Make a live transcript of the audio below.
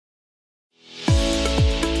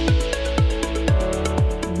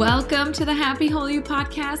Welcome to the Happy Whole You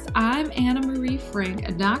podcast. I'm Anna Marie Frank,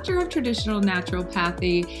 a doctor of traditional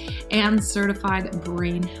naturopathy and certified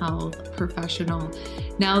brain health professional.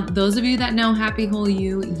 Now, those of you that know Happy Whole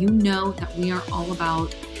You, you know that we are all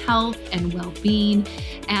about health and well-being,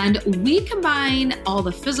 and we combine all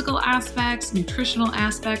the physical aspects, nutritional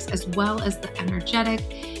aspects, as well as the energetic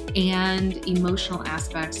and emotional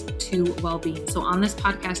aspects to well-being. So on this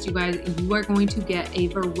podcast, you guys, you are going to get a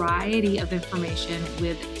variety of information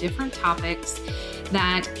with different topics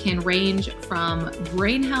that can range from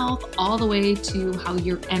brain health all the way to how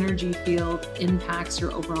your energy field impacts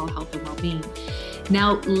your overall health and well-being.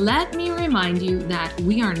 Now, let me remind you that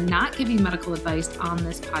we are not giving medical advice on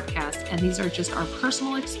this podcast, and these are just our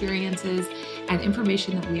personal experiences and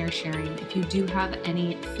information that we are sharing. If you do have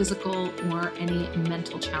any physical or any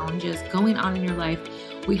mental challenges going on in your life,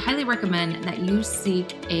 we highly recommend that you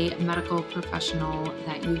seek a medical professional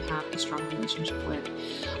that you have a strong relationship with.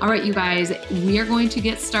 All right, you guys, we are going to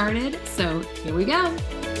get started. So here we go.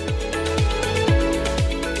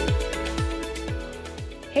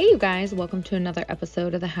 Hey, you guys, welcome to another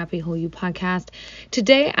episode of the Happy Whole You podcast.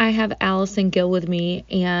 Today, I have Allison Gill with me,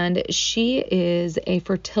 and she is a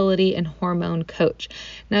fertility and hormone coach.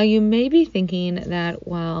 Now, you may be thinking that,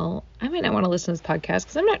 well, I might not want to listen to this podcast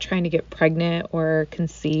because I'm not trying to get pregnant or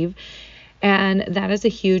conceive. And that is a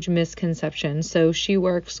huge misconception. So she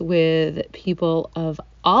works with people of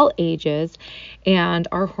all ages, and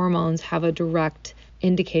our hormones have a direct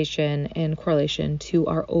indication and correlation to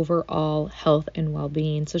our overall health and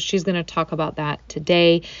well-being. So she's going to talk about that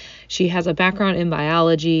today. She has a background in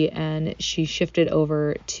biology, and she shifted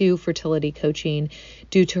over to fertility coaching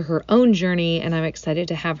due to her own journey, and I'm excited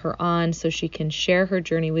to have her on so she can share her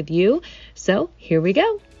journey with you. So here we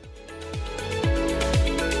go.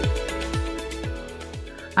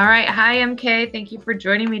 All right. Hi, MK. Thank you for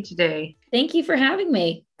joining me today. Thank you for having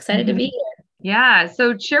me. Excited to be here. Yeah.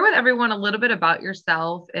 So share with everyone a little bit about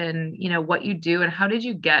yourself and, what you do and how did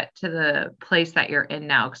you get to the place that you're in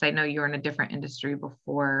now? Because I know you were in a different industry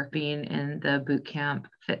before being in the boot camp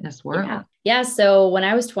fitness world. Yeah. So when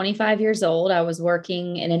I was 25 years old, I was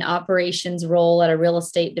working in an operations role at a real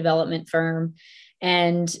estate development firm.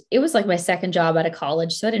 And it was like my second job out of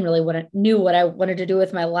college. So I didn't really knew what I wanted to do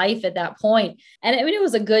with my life at that point. And I mean, it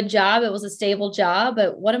was a good job. It was a stable job.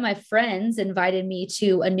 But one of my friends invited me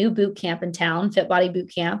to a new boot camp in town, Fit Body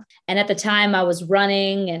Boot Camp. And at the time I was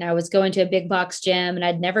running and I was going to a big box gym, and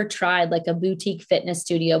I'd never tried like a boutique fitness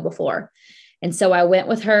studio before. And so I went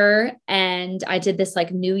with her and I did this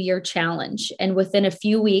like New Year challenge. And within a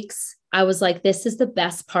few weeks, I was like, this is the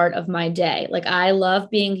best part of my day. Like, I love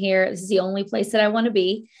being here. This is the only place that I want to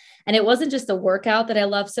be. And it wasn't just the workout that I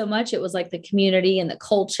loved so much. It was like the community and the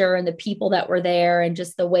culture and the people that were there and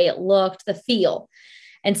just the way it looked, the feel.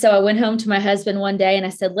 And so I went home to my husband one day and I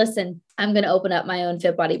said, listen, I'm going to open up my own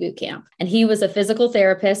Fit Body Boot Camp. And he was a physical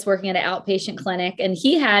therapist working at an outpatient clinic. And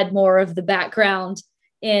he had more of the background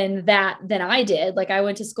in that than I did. Like, I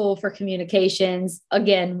went to school for communications,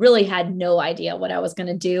 again, really had no idea what I was going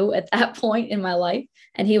to do at that point in my life.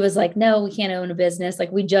 And he was like, no, we can't own a business.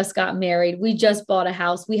 Like, we just got married. We just bought a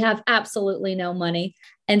house. We have absolutely no money.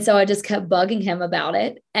 And so I just kept bugging him about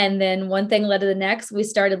it. And then one thing led to the next. We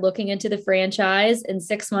started looking into the franchise. And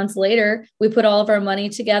 6 months later, we put all of our money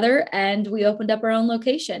together and we opened up our own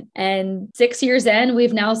location. And 6 years in,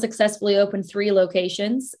 we've now successfully opened 3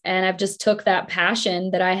 locations. And I've just took that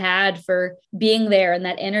passion that I had for being there and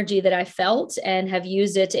that energy that I felt and have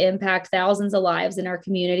used it to impact thousands of lives in our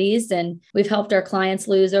communities. And we've helped our clients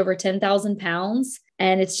lose over 10,000 pounds.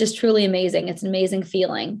 And it's just truly amazing. It's an amazing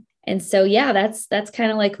feeling. And so, yeah, that's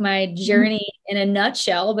kind of like my journey in a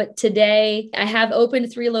nutshell. But today I have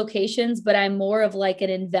opened 3 locations, but I'm more of like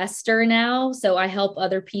an investor now. So I help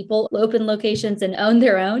other people open locations and own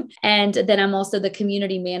their own. And then I'm also the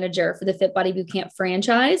community manager for the Fit Body Bootcamp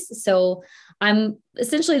franchise. So I'm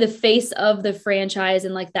essentially the face of the franchise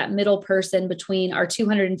and like that middle person between our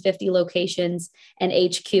 250 locations and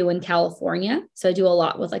HQ in California. So I do a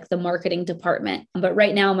lot with like the marketing department. But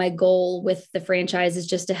right now, my goal with the franchise is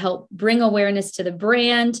just to help bring awareness to the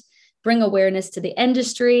brand, bring awareness to the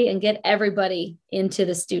industry, and get everybody into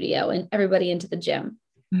the studio and everybody into the gym.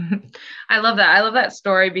 I love that. I love that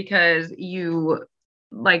story because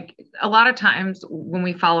like a lot of times when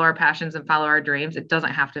we follow our passions and follow our dreams, it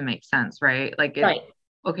doesn't have to make sense, right? Like, right.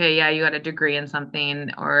 Okay, yeah, you got a degree in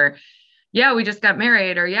something, or yeah, we just got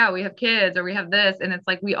married, or yeah, we have kids, or we have this. And it's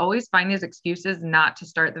like, we always find these excuses not to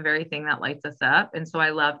start the very thing that lights us up. And so I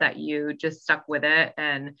love that you just stuck with it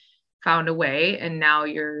and found a way. And now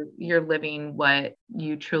you're living what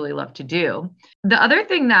you truly love to do. The other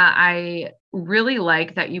thing that I really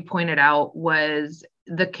like that you pointed out was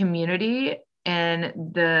the community and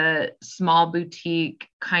the small boutique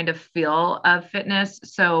kind of feel of fitness.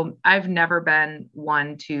 So I've never been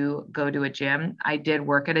one to go to a gym. I did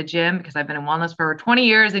work at a gym because I've been in wellness for over 20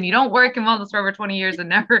 years, and you don't work in wellness for over 20 years and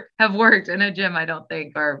never have worked in a gym, I don't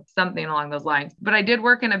think, or something along those lines. But I did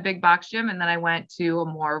work in a big box gym, and then I went to a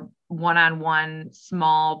more one-on-one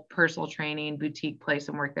small personal training boutique place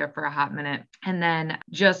and worked there for a hot minute. And then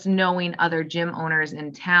just knowing other gym owners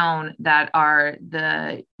in town that are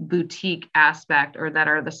the boutique aspect or that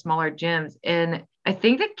are the smaller gyms. And I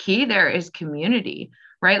think the key there is community,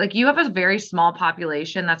 right? Like you have a very small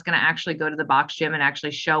population that's going to actually go to the box gym and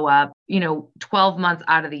actually show up, 12 months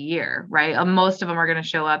out of the year, right? Most of them are going to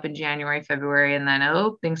show up in January, February, and then,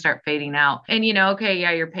 things start fading out. And, okay,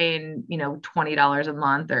 yeah, you're paying, $20 a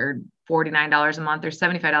month or $49 a month or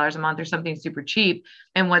 $75 a month or something super cheap.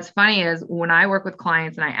 And what's funny is when I work with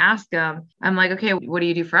clients and I ask them, I'm like, okay, what do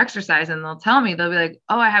you do for exercise? And they'll tell me, they'll be like,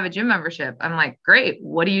 oh, I have a gym membership. I'm like, great.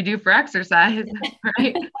 What do you do for exercise?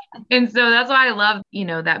 Right. And so that's why I love,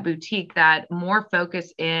 that boutique, that more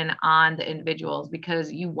focus in on the individuals,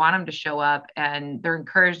 because you want them to show up and they're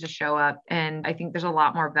encouraged to show up. And I think there's a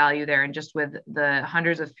lot more value there. And just with the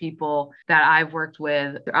hundreds of people that I've worked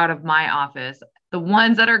with out of my office, the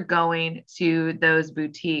ones that are going to those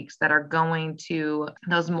boutiques, that are going to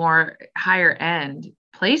those more higher end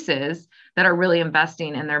places that are really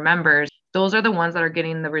investing in their members, those are the ones that are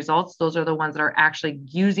getting the results. Those are the ones that are actually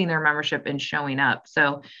using their membership and showing up.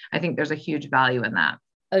 So I think there's a huge value in that.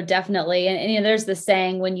 Oh, definitely. And there's the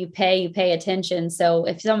saying, when you pay attention. So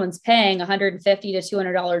if someone's paying $150 to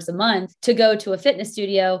 $200 a month to go to a fitness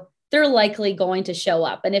studio, they're likely going to show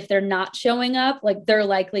up. And if they're not showing up, they're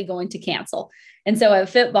likely going to cancel. And so at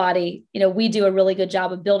FitBody, we do a really good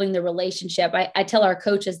job of building the relationship. I tell our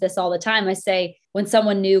coaches this all the time. I say, when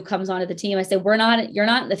someone new comes onto the team, I say, you're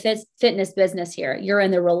not in the fitness business here. You're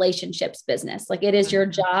in the relationships business. It is your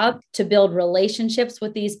job to build relationships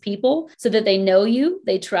with these people so that they know you,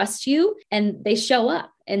 they trust you, and they show up.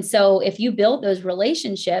 And so if you build those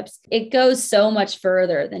relationships, it goes so much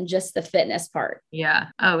further than just the fitness part. Yeah.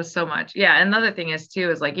 Oh, so much. Yeah. Another thing is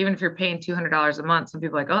too, is even if you're paying $200 a month, some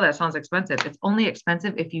people are like, oh, that sounds expensive. It's only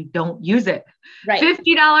expensive if you don't use it. Right.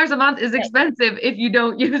 $50 a month is expensive if you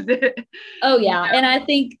don't use it. Oh yeah. And I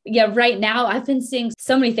think, right now I've been seeing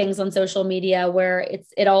so many things on social media where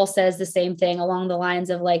it all says the same thing along the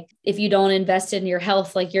lines of if you don't invest in your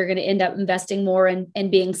health, you're going to end up investing more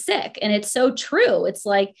in being sick. And it's so true. It's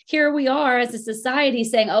here we are as a society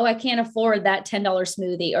saying, oh, I can't afford that $10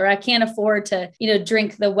 smoothie, or I can't afford to,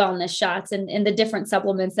 drink the wellness shots and the different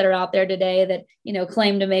supplements that are out there today that,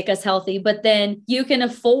 claim to make us healthy. But then you can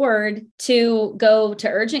afford to go to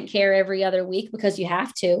urgent care every other week because you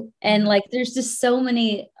have to. And there's just so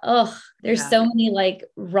many, so many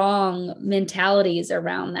wrong mentalities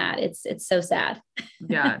around that. It's so sad.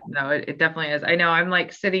 Yeah, no, it definitely is. I know. I'm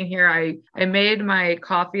sitting here. I made my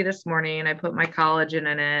coffee this morning and I put my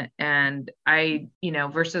collagen in it, and I,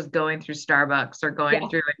 versus going through Starbucks or going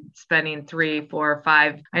through and spending $3, $4,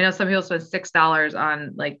 $5. I know some people spend $6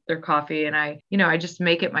 on their coffee, and I just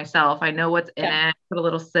make it myself. I know what's in it, put a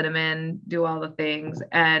little cinnamon, do all the things.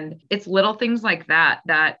 And it's little things like that,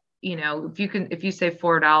 if you save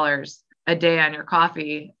 $4 a day on your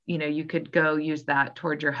coffee, you could go use that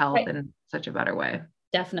towards your health in such a better way.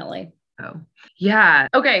 Definitely. So, yeah.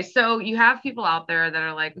 Okay. So you have people out there that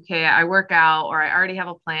are like, okay, I work out, or I already have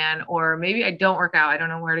a plan, or maybe I don't work out. I don't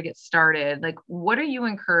know where to get started. What do you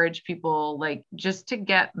encourage people just to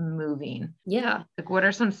get moving? Yeah. What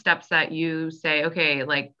are some steps that you say, okay,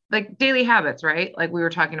 like daily habits, right? We were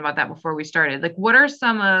talking about that before we started. What are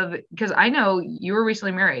because I know you were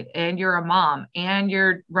recently married and you're a mom and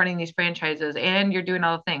you're running these franchises and you're doing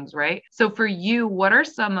all the things, right? So for you, what are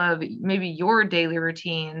some of maybe your daily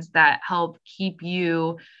routines that help keep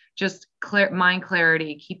you just mind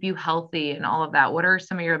clarity, keep you healthy and all of that? What are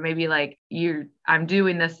some of your, maybe I'm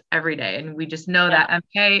doing this every day, and we just know that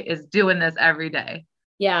MK is doing this every day?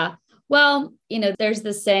 Yeah. Well, there's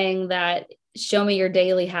this saying that show me your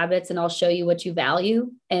daily habits and I'll show you what you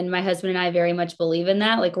value. And my husband and I very much believe in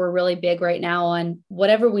that. We're really big right now on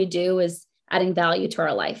whatever we do is adding value to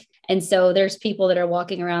our life. And so there's people that are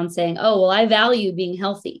walking around saying, oh, well, I value being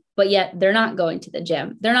healthy, but yet they're not going to the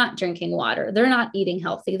gym. They're not drinking water. They're not eating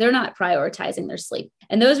healthy. They're not prioritizing their sleep.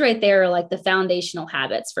 And those right there are the foundational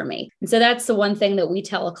habits for me. And so that's the one thing that we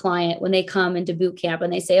tell a client when they come into boot camp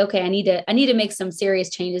and they say, okay, I need to make some serious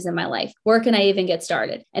changes in my life. Where can I even get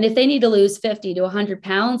started? And if they need to lose 50 to 100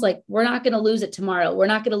 pounds, we're not going to lose it tomorrow. We're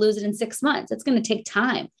not going to lose it in 6 months. It's going to take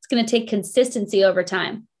time. It's going to take consistency over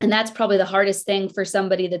time. And that's probably the hardest thing for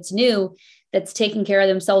somebody that's new, that's taking care of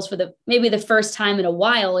themselves for maybe the first time in a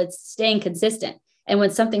while. It's staying consistent. And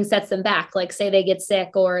when something sets them back, like say they get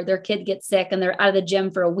sick or their kid gets sick and they're out of the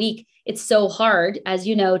gym for a week, it's so hard, as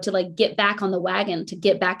you know, to like get back on the wagon, to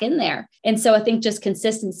get back in there. And so I think just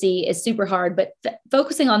consistency is super hard, but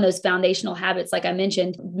focusing on those foundational habits, like I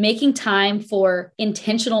mentioned, making time for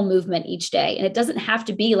intentional movement each day. And it doesn't have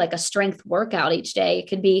to be like a strength workout each day. It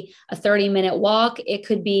could be a 30-minute walk. It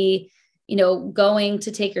could be, going to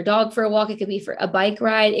take your dog for a walk. It could be for a bike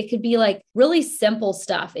ride. It could be like really simple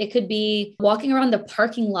stuff. It could be walking around the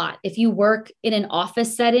parking lot. If you work in an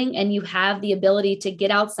office setting and you have the ability to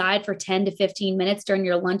get outside for 10 to 15 minutes during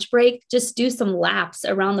your lunch break, just do some laps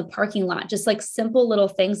around the parking lot, just like simple little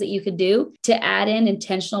things that you could do to add in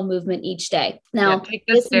intentional movement each day. Now, take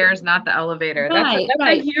the stairs, not the elevator. That's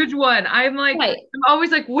a huge one. I'm like, I'm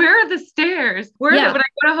always like, where are the stairs? When I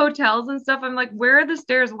go to hotels and stuff, I'm like, where are the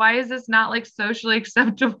stairs? Why is this not like socially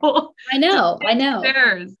acceptable? I know.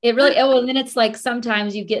 Stairs. It really, and then it's like,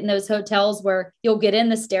 sometimes you get in those hotels where you'll get in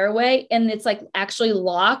the stairway and it's like actually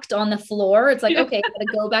locked on the floor. It's like, okay, I gotta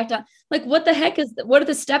go back down. Like, what the heck what are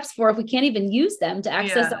the steps for if we can't even use them to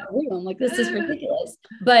access our room? Like, this is ridiculous.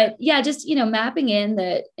 But just, mapping in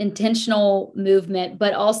the intentional movement,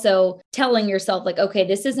 but also telling yourself like, okay,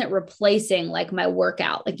 this isn't replacing like my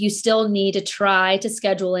workout. Like, you still need to try to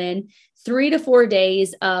schedule in 3 to 4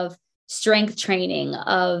 days of strength training,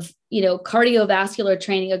 of, cardiovascular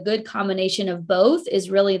training. A good combination of both is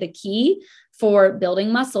really the key for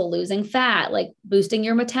building muscle, losing fat, like boosting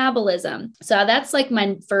your metabolism. So that's like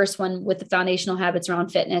my first one with the foundational habits around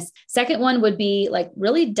fitness. Second one would be like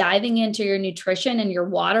really diving into your nutrition and your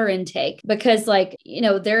water intake, because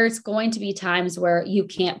there's going to be times where you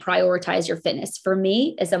can't prioritize your fitness. For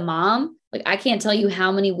me as a mom, like, I can't tell you how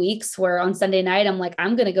many weeks where on Sunday night, I'm like,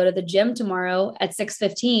 I'm going to go to the gym tomorrow at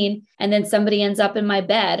 6:15. And then somebody ends up in my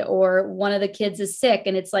bed, or one of the kids is sick.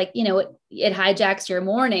 And it's like, it hijacks your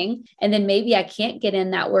morning. And then maybe I can't get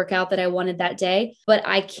in that workout that I wanted that day, but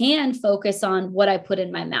I can focus on what I put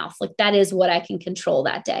in my mouth. Like, that is what I can control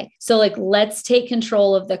that day. So like, let's take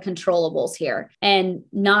control of the controllables here and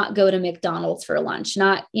not go to McDonald's for lunch,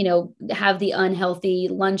 not, have the unhealthy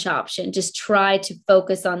lunch option. Just try to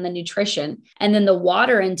focus on the nutrition. And then the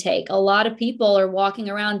water intake. A lot of people are walking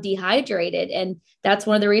around dehydrated. And that's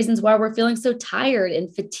one of the reasons why we're feeling so tired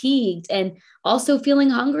and fatigued, and also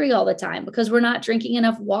feeling hungry all the time, because we're not drinking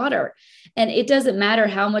enough water. And it doesn't matter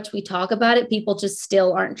how much we talk about it, people just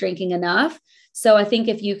still aren't drinking enough. So I think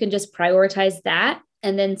if you can just prioritize that,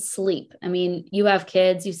 and then sleep. I mean, you have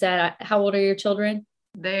kids, you said, how old are your children?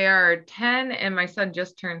 They are 10 and my son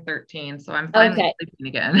just turned 13. So I'm finally sleeping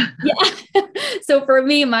again. Yeah. So for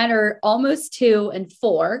me, mine are almost 2 and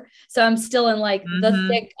 4. So I'm still in like the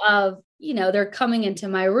thick of, they're coming into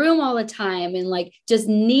my room all the time and like just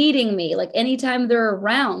needing me. Like, anytime they're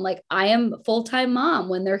around, like, I am a full-time mom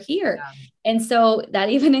when they're here. Yeah. And so that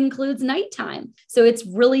even includes nighttime. So it's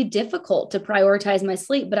really difficult to prioritize my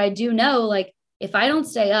sleep. But I do know, like, if I don't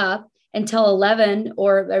stay up until 11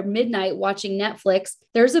 or midnight watching Netflix,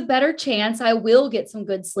 there's a better chance I will get some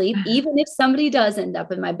good sleep, even if somebody does end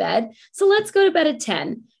up in my bed. So let's go to bed at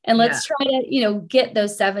 10 and let's try to, get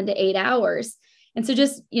those 7 to 8 hours. And so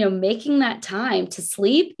just, making that time to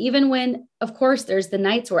sleep, even when, of course, there's the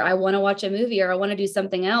nights where I want to watch a movie or I want to do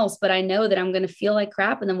something else, but I know that I'm going to feel like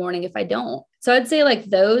crap in the morning if I don't. So I'd say like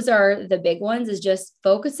those are the big ones, is just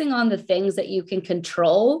focusing on the things that you can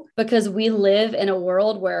control, because we live in a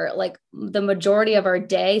world where like the majority of our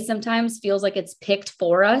day sometimes feels like it's picked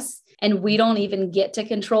for us and we don't even get to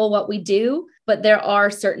control what we do. But there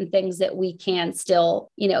are certain things that we can still,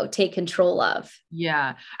 take control of.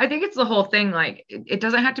 Yeah. I think it's the whole thing. Like, it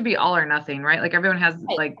doesn't have to be all or nothing, right? Like, everyone has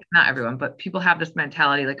like, not everyone, but people have this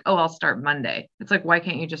mentality like, oh, I'll start Monday. It's like, why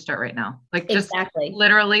can't you just start right now? Like, just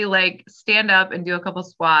literally like stand up and do a couple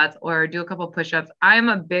squats or do a couple push-ups. I'm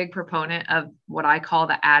a big proponent of what I call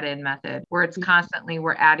the add-in method, where it's constantly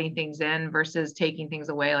we're adding things in versus taking things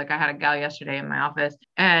away. Like, I had a gal yesterday in my office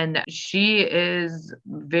and she is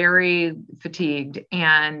very fatigued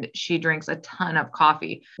and she drinks a ton of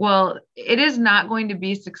coffee. Well, it is not going to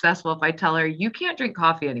be successful if I tell her you can't drink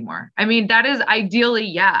coffee anymore. I mean, that is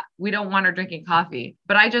ideally, we don't want her drinking coffee,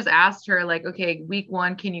 but I just asked her like, okay, week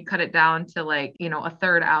 1, can you cut it down to like, a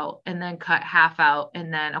third out, and then cut half out,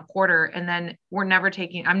 and then a quarter. And then I'm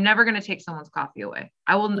never going to take someone's coffee away.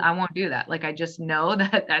 I won't do that. Like, I just know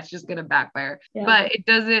that that's just going to backfire, but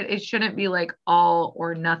it shouldn't be like all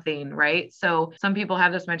or nothing. Right. So some people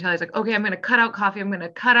have this mentality. It's like, okay, I'm going to cut out coffee. I'm going to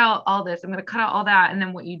cut out all this. I'm going to cut out all that. And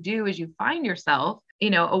then what you do is you find yourself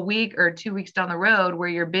a week or 2 weeks down the road where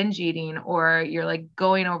you're binge eating or you're like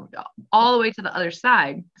going over all the way to the other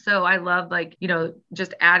side. So I love like,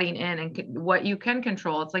 just adding in and what you can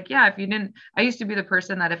control. It's like, yeah, I used to be the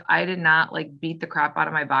person that if I did not like beat the crap out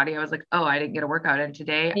of my body, I was like, oh, I didn't get a workout. And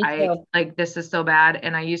today this is so bad.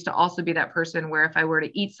 And I used to also be that person where if I were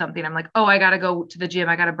to eat something, I'm like, oh, I got to go to the gym.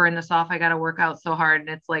 I got to burn this off. I got to work out so hard. And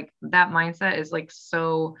it's like, that mindset is like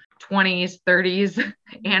so 20s, 30s,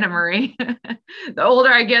 Anna Marie. The older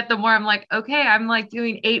I get, the more I'm like, okay, I'm like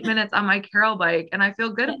doing 8 minutes on my Carol bike and I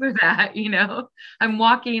feel good for that. I'm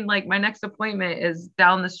walking, like my next appointment is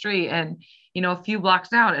down the street and, a few blocks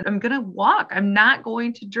down and I'm going to walk. I'm not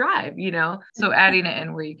going to drive, so adding it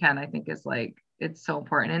in where you can, I think is like, it's so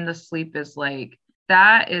important. And the sleep is like,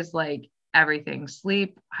 that is like everything: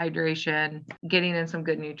 sleep, hydration, getting in some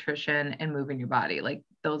good nutrition and moving your body. Like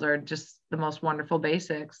those are just the most wonderful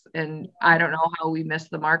basics. And I don't know how we miss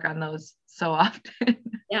the mark on those so often.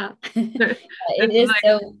 Yeah.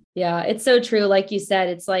 It's so true. Like you said,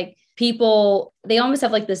 it's like people, they almost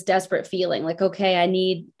have like this desperate feeling like, okay, I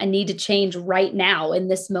need to change right now in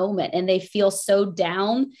this moment. And they feel so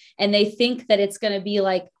down and they think that it's going to be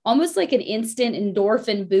like almost like an instant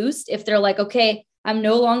endorphin boost if they're like, okay, I'm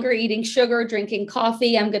no longer eating sugar, drinking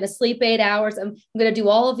coffee. I'm going to sleep 8 hours. I'm going to do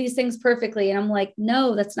all of these things perfectly. And I'm like,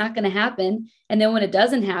 no, that's not going to happen. And then when it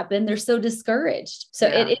doesn't happen, they're so discouraged. So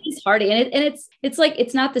it is hard. And it's like,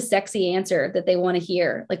 it's not the sexy answer that they want to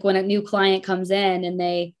hear. Like when a new client comes in and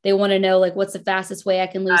they want to know like, what's the fastest way I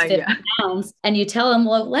can lose 50 pounds? And you tell them,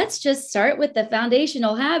 well, let's just start with the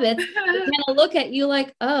foundational habits. They kind of look at you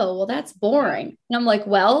like, oh, well, that's boring. And I'm like,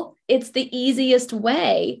 well, it's the easiest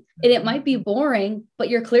way. And it might be boring, but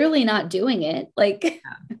you're clearly not doing it. Like,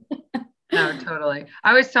 no, totally. I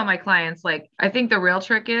always tell my clients, like, I think the real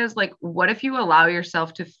trick is like, what if you allow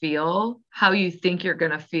yourself to feel how you think you're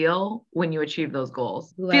going to feel when you achieve those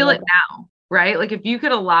goals? Feel it now, right? Like if you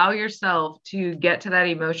could allow yourself to get to that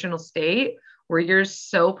emotional state where you're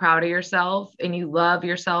so proud of yourself and you love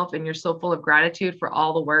yourself and you're so full of gratitude for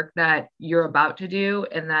all the work that you're about to do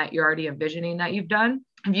and that you're already envisioning that you've done.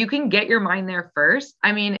 If you can get your mind there first,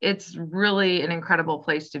 I mean, it's really an incredible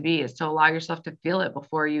place to be, is to allow yourself to feel it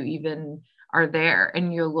before you even are there,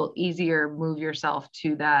 and you will easier move yourself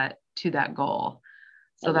to that goal.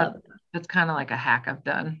 So that's kind of like a hack I've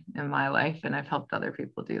done in my life, and I've helped other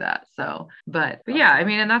people do that. So, but yeah, I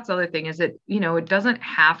mean, and that's the other thing is that, it doesn't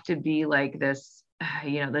have to be like this,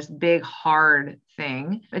 this big, hard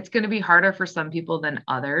thing. It's going to be harder for some people than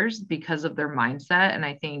others because of their mindset. And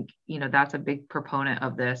I think, that's a big proponent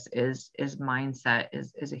of this is mindset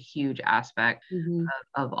is a huge aspect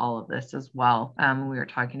of all of this as well. We were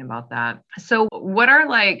talking about that. So what are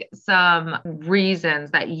like some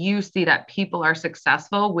reasons that you see that people are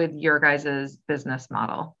successful with your guys' business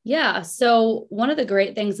model? Yeah. So one of the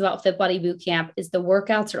great things about Fit Body Bootcamp is the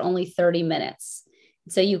workouts are only 30 minutes.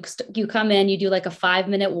 So you come in, you do like a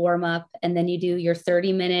 5-minute warm up, and then you do your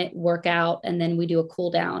 30-minute workout, and then we do a cool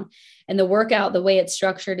down. And the workout, the way it's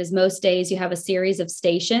structured is most days you have a series of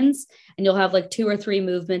stations, and you'll have like 2 or 3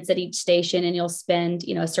 movements at each station, and you'll spend,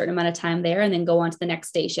 a certain amount of time there and then go on to the next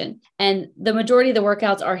station. And the majority of the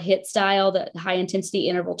workouts are HIIT style, the high intensity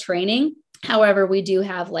interval training. However, we do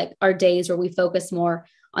have like our days where we focus more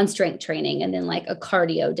on strength training, and then like a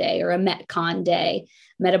cardio day or a Metcon day,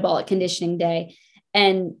 metabolic conditioning day.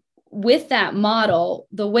 And with that model,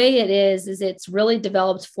 the way it is it's really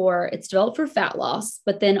developed for fat loss,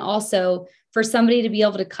 but then also for somebody to be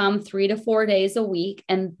able to come 3 to 4 days a week,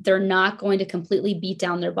 and they're not going to completely beat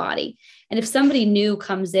down their body. And if somebody new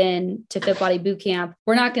comes in to Fit Body Bootcamp,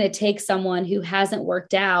 we're not going to take someone who hasn't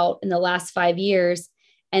worked out in the last 5 years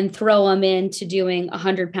and throw them into doing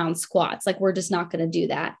 100-pound squats. Like, we're just not going to do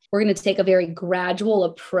that. We're going to take a very gradual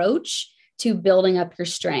approach to building up your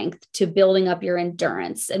strength, to building up your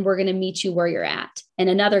endurance. And we're going to meet you where you're at. And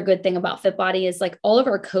another good thing about Fit Body is like all of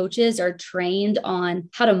our coaches are trained on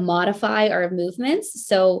how to modify our movements.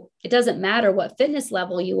 So it doesn't matter what fitness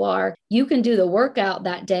level you are, you can do the workout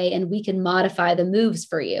that day and we can modify the moves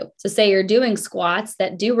for you. So say you're doing squats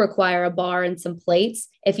that do require a bar and some plates.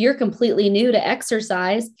 If you're completely new to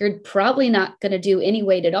exercise, you're probably not going to do any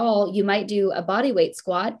weight at all. You might do a body weight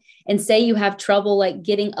squat, and say you have trouble like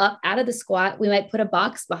getting up out of the squat, we might put a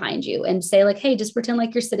box behind you and say like, hey, just pretend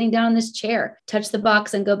like you're sitting down in this chair, touch the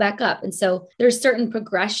box and go back up. And so there's certain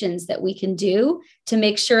progressions that we can do to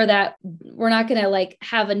make sure that we're not going to like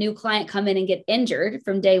have a new client come in and get injured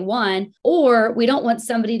from day one, or we don't want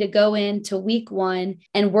somebody to go into week 1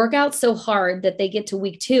 and work out so hard that they get to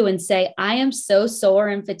week 2 and say, I am so sore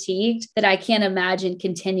and fatigued that I can't imagine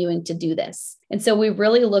continuing to do this. And so we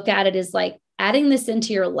really look at it as like, adding this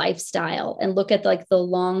into your lifestyle and look at like the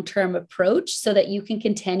long-term approach so that you can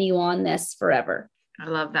continue on this forever. I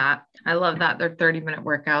love that. I love that they're 30-minute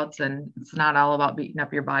workouts, and it's not all about beating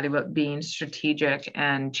up your body, but being strategic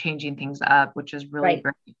and changing things up, which is really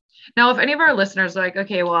great. Now, if any of our listeners are like,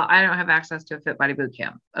 okay, well, I don't have access to a Fit Body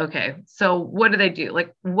Bootcamp. Okay. So what do they do?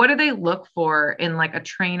 Like, what do they look for in like a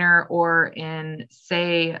trainer or in,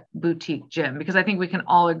 say, boutique gym? Because I think we can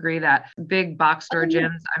all agree that big box store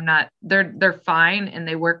gyms, they're fine and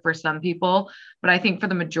they work for some people. But I think for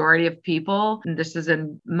the majority of people, and this is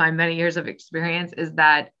in my many years of experience, is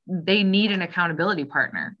that they need an accountability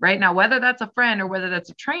partner, right? Now, whether that's a friend or whether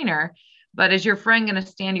that's a trainer, but is your friend going to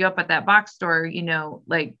stand you up at that box store,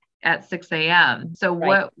 like at 6 a.m. So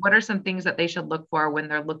what are some things that they should look for when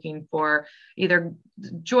they're looking for either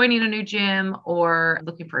joining a new gym or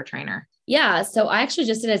looking for a trainer? Yeah. So I actually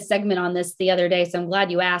just did a segment on this the other day. So I'm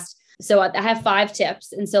glad you asked. So I have 5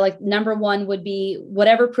 tips. And so like number 1 would be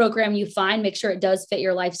whatever program you find, make sure it does fit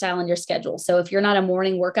your lifestyle and your schedule. So if you're not a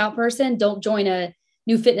morning workout person, don't join a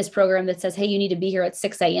new fitness program that says, hey, you need to be here at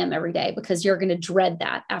 6 a.m. every day, because you're going to dread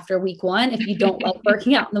that after week 1 if you don't like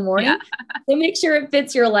working out in the morning. So make sure it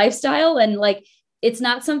fits your lifestyle. And like, it's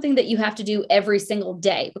not something that you have to do every single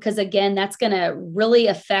day, because again, that's going to really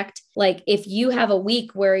affect, like if you have a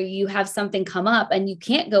week where you have something come up and you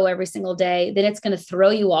can't go every single day, then it's going to throw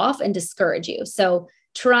you off and discourage you. So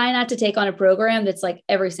try not to take on a program that's like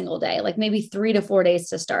every single day, like maybe 3 to 4 days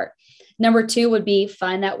to start. Number 2 would be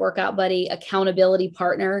find that workout buddy, accountability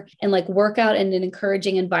partner, and like work out in an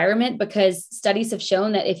encouraging environment, because studies have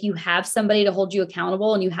shown that if you have somebody to hold you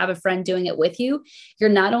accountable and you have a friend doing it with you, you're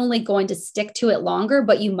not only going to stick to it longer,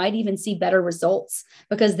 but you might even see better results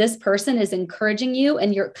because this person is encouraging you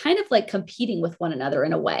and you're kind of like competing with one another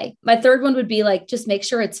in a way. My 3rd one would be like, just make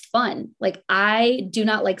sure it's fun. Like I do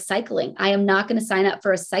not like cycling. I am not going to sign up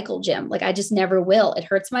for a cycle gym. Like I just never will. It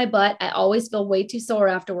hurts my butt. I always feel way too sore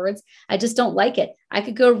afterwards. I just don't like it. I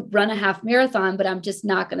could go run a half marathon, but I'm just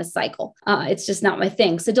not going to cycle. It's just not my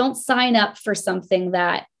thing. So don't sign up for something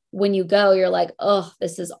that when you go, you're like, oh,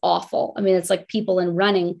 this is awful. I mean, it's like people in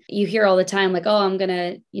running, you hear all the time, like, oh, I'm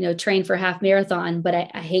going to, train for a half marathon, but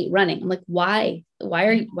I hate running. I'm like, why?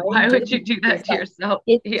 Why would you do that to yourself?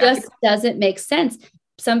 It just doesn't make sense.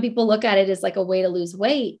 Some people look at it as like a way to lose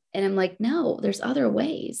weight. And I'm like, no, there's other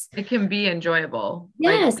ways. It can be enjoyable.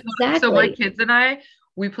 Yes, exactly. So my kids and I,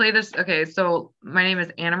 we play this. Okay. So my name is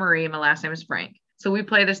Anna Marie. My last name is Frank. So we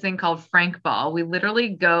play this thing called Frank ball. We literally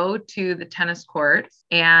go to the tennis courts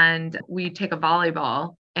and we take a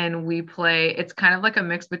volleyball and we play. It's kind of like a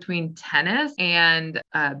mix between tennis and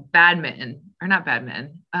badminton, or not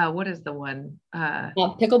badminton. What is the one?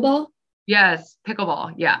 Pickleball? Yes.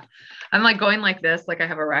 Pickleball. Yeah. I'm like going like this, like I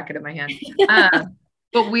have a racket in my hand.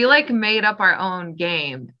 But we like made up our own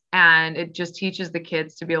game. And it just teaches the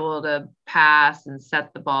kids to be able to pass and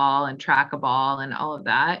set the ball and track a ball and all of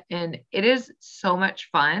that. And it is so much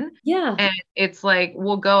fun. Yeah. And it's like,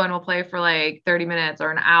 we'll go and we'll play for like 30 minutes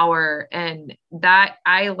or an hour. And that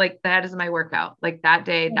is my workout. Like that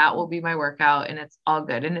day, that will be my workout and it's all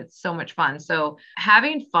good. And it's so much fun. So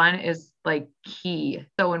having fun is like key,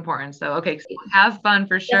 so important. So, okay. So have fun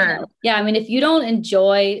for sure. Definitely. Yeah. I mean, if you don't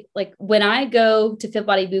enjoy, like when I go to Fit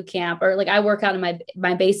Body Bootcamp, or like I work out in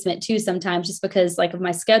my basement too, sometimes just because like of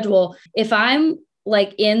my schedule, if I'm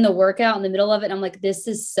like in the workout in the middle of it, I'm like, this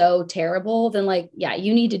is so terrible. Then like, yeah,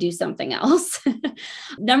 you need to do something else.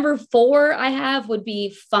 Number 4 I have would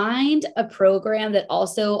be find a program that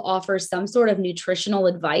also offers some sort of nutritional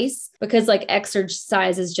advice, because like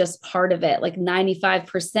exercise is just part of it. Like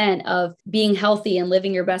 95% of being healthy and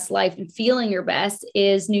living your best life and feeling your best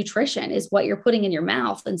is nutrition, is what you're putting in your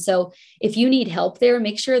mouth. And so if you need help there,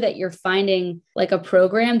 make sure that you're finding like a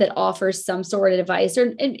program that offers some sort of advice,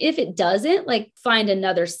 or and if it doesn't, like find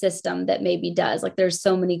another system that maybe does. Like there's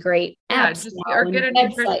so many great apps. Or get a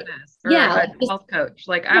nutritionist or a health coach.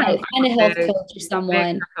 Like I'm a health coach or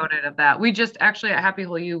someone. Big proponent of that. We just actually at Happy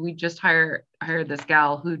Whole You, we just hired this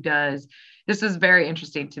gal who does. This is very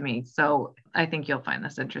interesting to me. So I think you'll find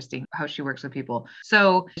this interesting, how she works with people.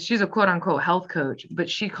 So she's a quote unquote health coach, but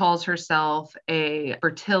she calls herself a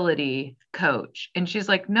fertility coach. And she's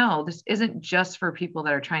like, no, this isn't just for people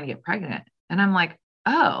that are trying to get pregnant. And I'm like,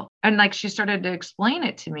 oh, and like, she started to explain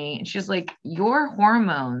it to me and she's like, your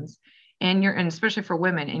hormones and especially for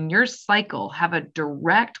women in your cycle have a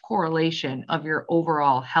direct correlation of your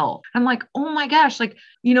overall health. I'm like, oh my gosh, like,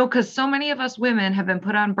 cause so many of us women have been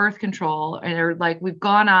put on birth control and like, we've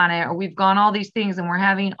gone on it or we've gone all these things and we're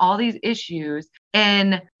having all these issues.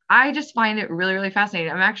 And I just find it really, really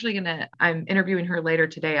fascinating. I'm interviewing her later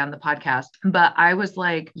today on the podcast, but I was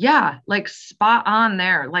like, yeah, like spot on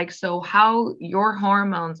there. Like, so how your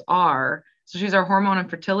hormones are. So she's our hormone and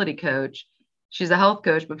fertility coach. She's a health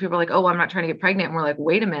coach, but people are like, oh, I'm not trying to get pregnant. And we're like,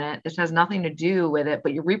 wait a minute, this has nothing to do with it.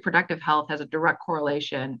 But your reproductive health has a direct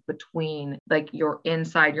correlation between like your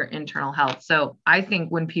internal health. So I think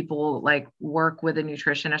when people like work with a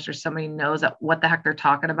nutritionist or somebody knows that what the heck they're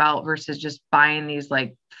talking about versus just buying these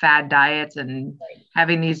like fad diets and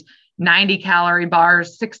having these 90 calorie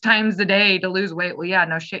bars 6 times a day to lose weight. Well, yeah,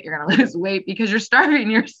 no shit, you're going to lose weight because you're starving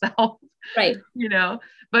yourself. Right.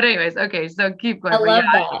 But anyways, okay. So keep going. I love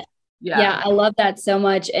that. Yeah, I love that so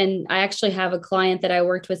much. And I actually have a client that I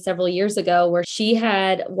worked with several years ago where she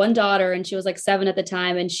had one daughter and she was like 7 at the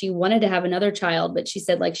time and she wanted to have another child, but she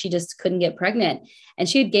said like she just couldn't get pregnant. And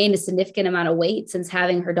she had gained a significant amount of weight since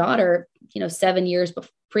having her daughter, 7 years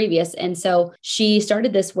previous. And so she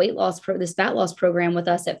started this this fat loss program with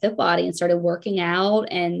us at FitBody and started working out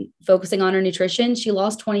and focusing on her nutrition. She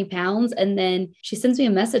lost 20 pounds. And then she sends me a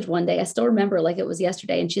message one day. I still remember like it was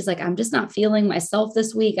yesterday. And she's like, I'm just not feeling myself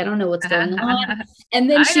this week. I don't know what's going on. And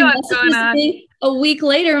then she messaged me a week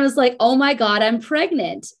later and was like, oh my God, I'm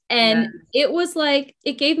pregnant. And it was like,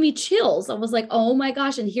 it gave me chills. I was like, oh my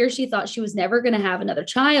gosh. And here she thought she was never going to have another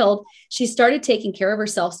child. She started taking care of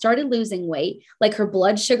herself, started losing weight, like her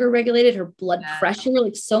blood sugar regulated, her blood pressure,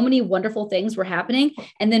 like so many wonderful things were happening.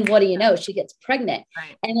 And then what do you know? She gets pregnant.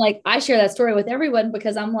 Right. And like, I share that story with everyone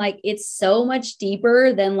because I'm like, it's so much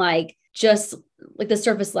deeper than like, just like the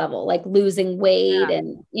surface level, like losing weight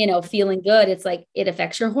and, feeling good. It's like, it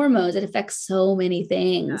affects your hormones. It affects so many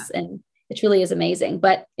things. And it truly is amazing.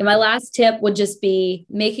 But my last tip would just be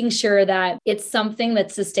making sure that it's something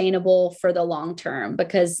that's sustainable for the long term,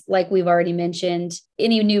 because like we've already mentioned,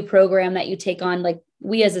 any new program that you take on, like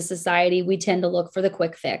we as a society, we tend to look for the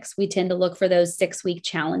quick fix. We tend to look for those 6-week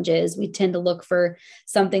challenges. We tend to look for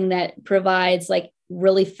something that provides like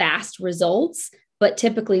really fast results. But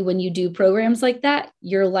typically when you do programs like that,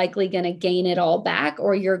 you're likely going to gain it all back,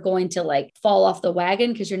 or you're going to like fall off the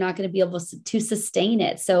wagon because you're not going to be able to sustain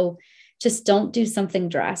it. So just don't do something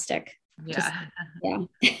drastic. I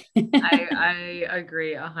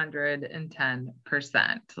agree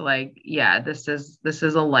 110%. Like, this is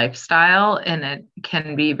a lifestyle and it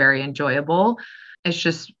can be very enjoyable. It's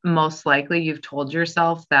just most likely you've told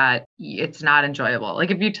yourself that it's not enjoyable.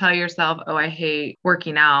 Like if you tell yourself, oh, I hate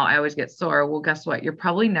working out, I always get sore. Well, guess what? You're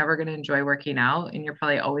probably never going to enjoy working out, and you're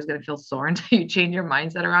probably always going to feel sore until you change your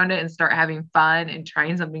mindset around it and start having fun and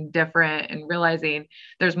trying something different and realizing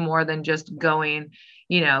there's more than just going,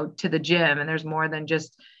 to the gym, and there's more than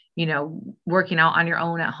just working out on your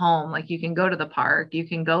own at home. Like you can go to the park, you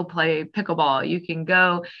can go play pickleball, you can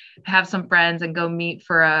go have some friends and go meet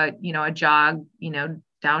for a jog,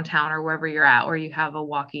 downtown or wherever you're at, or you have a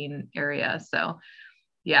walking area. So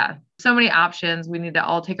so many options. We need to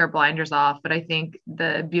all take our blinders off. But I think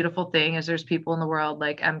the beautiful thing is there's people in the world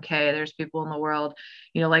like MK, there's people in the world,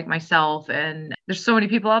 like myself, and there's so many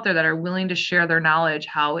people out there that are willing to share their knowledge,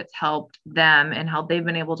 how it's helped them and how they've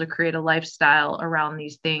been able to create a lifestyle around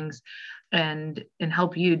these things and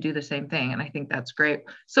help you do the same thing. And I think that's great.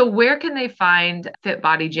 So where can they find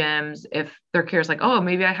FitBody gyms if they're curious, like, oh,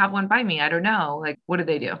 maybe I have one by me, I don't know, like, what do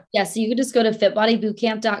they do? Yeah. So you can just go to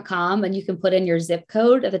fitbodybootcamp.com and you can put in your zip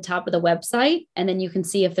code at the top of the website. And then you can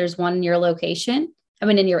see if there's one in your location,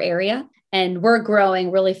 in your area. And we're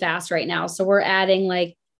growing really fast right now. So we're adding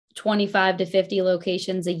like 25 to 50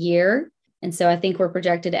 locations a year. And so I think we're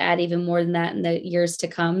projected to add even more than that in the years to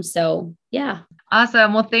come. So yeah.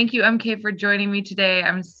 Awesome. Well, thank you, MK, for joining me today.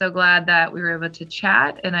 I'm so glad that we were able to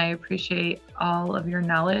chat, and I appreciate all of your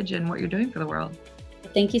knowledge and what you're doing for the world.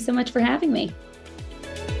 Thank you so much for having me.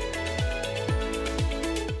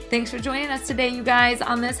 Thanks for joining us today, you guys,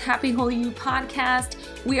 on this Happy Whole You podcast.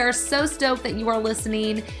 We are so stoked that you are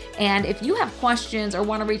listening. And if you have questions or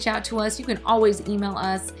want to reach out to us, you can always email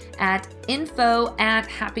us at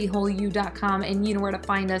info@happywholeyou.com. And you know where to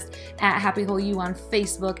find us at Happy Whole You on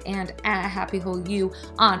Facebook and at Happy Whole You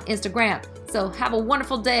on Instagram. So have a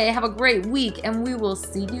wonderful day. Have a great week, and we will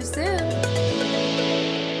see you soon.